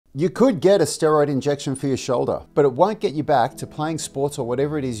You could get a steroid injection for your shoulder, but it won't get you back to playing sports or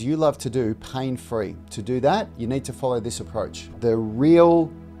whatever it is you love to do pain-free. To do that, you need to follow this approach. The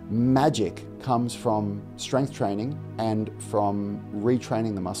real magic comes from strength training and from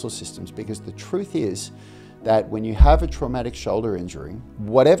retraining the muscle systems, because the truth is that when you have a traumatic shoulder injury,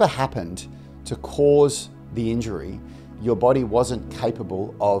 whatever happened to cause the injury, your body wasn't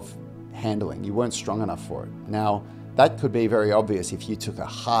capable of handling. You weren't strong enough for it. Now, that could be very obvious if you took a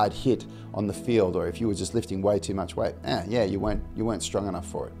hard hit on the field, or if you were just lifting way too much weight. Yeah, you weren't strong enough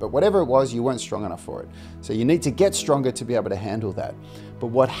for it. But whatever it was, you weren't strong enough for it. So you need to get stronger to be able to handle that. But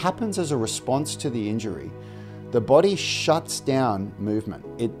what happens as a response to the injury, the body shuts down movement.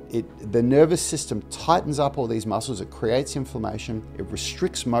 The nervous system tightens up all these muscles, it creates inflammation, it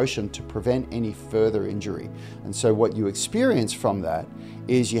restricts motion to prevent any further injury. And so what you experience from that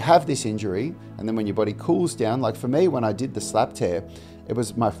is you have this injury, and then when your body cools down, like for me, when I did the slap tear, it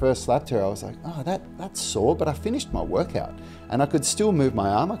was my first slap tear, I was like, oh, that's sore, but I finished my workout. And I could still move my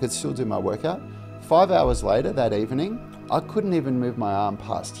arm, I could still do my workout. 5 hours later that evening, I couldn't even move my arm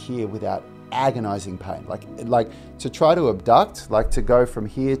past here without agonizing pain. Like to try to abduct, like to go from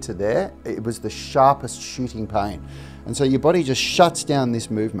here to there, it was the sharpest shooting pain. And so your body just shuts down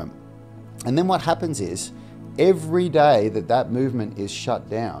this movement. And then what happens is, every day that movement is shut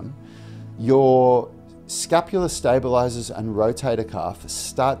down, your scapular stabilizers and rotator cuff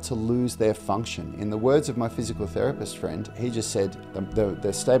start to lose their function. In the words of my physical therapist friend, he just said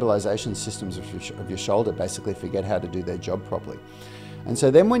the stabilization systems of your shoulder basically forget how to do their job properly. And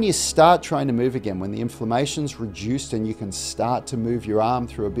so then when you start trying to move again, when the inflammation's reduced and you can start to move your arm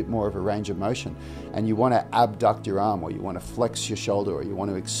through a bit more of a range of motion, and you want to abduct your arm, or you want to flex your shoulder, or you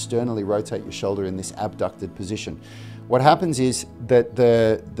want to externally rotate your shoulder in this abducted position, what happens is that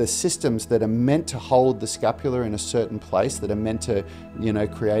the systems that are meant to hold the scapula in a certain place, that are meant to,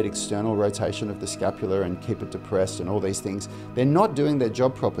 create external rotation of the scapula and keep it depressed and all these things, they're not doing their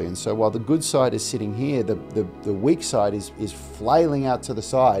job properly. And so while the good side is sitting here, the weak side is flailing out to the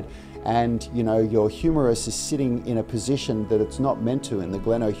side, and your humerus is sitting in a position that it's not meant to in the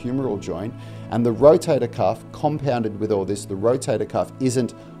glenohumeral joint, and the rotator cuff, compounded with all this, the rotator cuff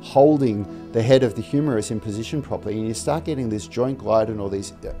isn't holding the head of the humerus in position properly, and you start getting this joint glide and all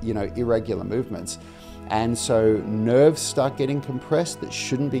these irregular movements. And so nerves start getting compressed that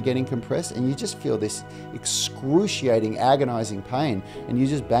shouldn't be getting compressed, and you just feel this excruciating, agonizing pain, and you're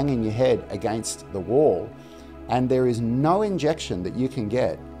just banging your head against the wall. And there is no injection that you can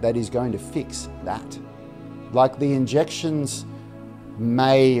get that is going to fix that. Like, the injections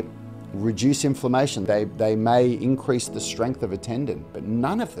may reduce inflammation, they may increase the strength of a tendon, but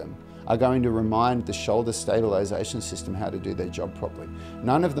none of them are going to remind the shoulder stabilization system how to do their job properly.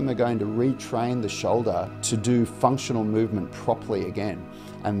 None of them are going to retrain the shoulder to do functional movement properly again.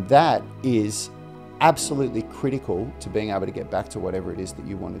 And that is absolutely critical to being able to get back to whatever it is that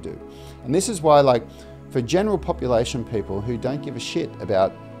you want to do. And this is why, like, for general population people who don't give a shit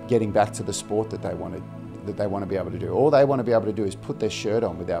about getting back to the sport that they want to be able to do, all they want to be able to do is put their shirt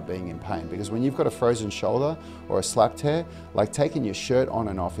on without being in pain. Because when you've got a frozen shoulder or a slap tear, like, taking your shirt on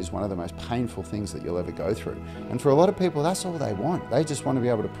and off is one of the most painful things that you'll ever go through. And for a lot of people, that's all they want. They just want to be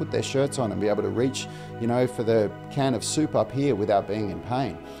able to put their shirts on and be able to reach, for the can of soup up here without being in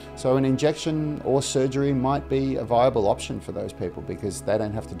pain. So an injection or surgery might be a viable option for those people, because they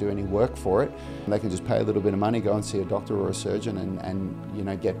don't have to do any work for it. They can just pay a little bit of money, go and see a doctor or a surgeon,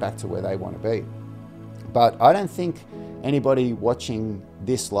 and get back to where they want to be. But I don't think anybody watching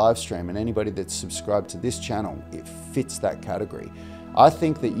this live stream and anybody that's subscribed to this channel, it fits that category. I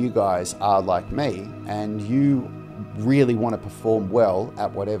think that you guys are like me, and you really want to perform well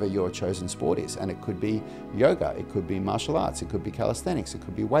at whatever your chosen sport is. And it could be yoga, it could be martial arts, it could be calisthenics, it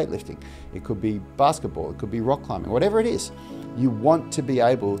could be weightlifting, it could be basketball, it could be rock climbing, whatever it is. You want to be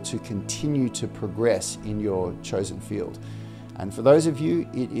able to continue to progress in your chosen field. And for those of you,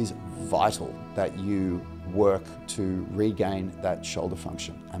 it is vital that you work to regain that shoulder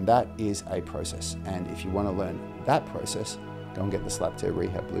function. And that is a process. And if you want to learn that process, go and get the Slap Tear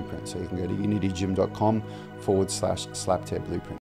Rehab Blueprint. So you can go to unitygym.com/slap tear blueprint.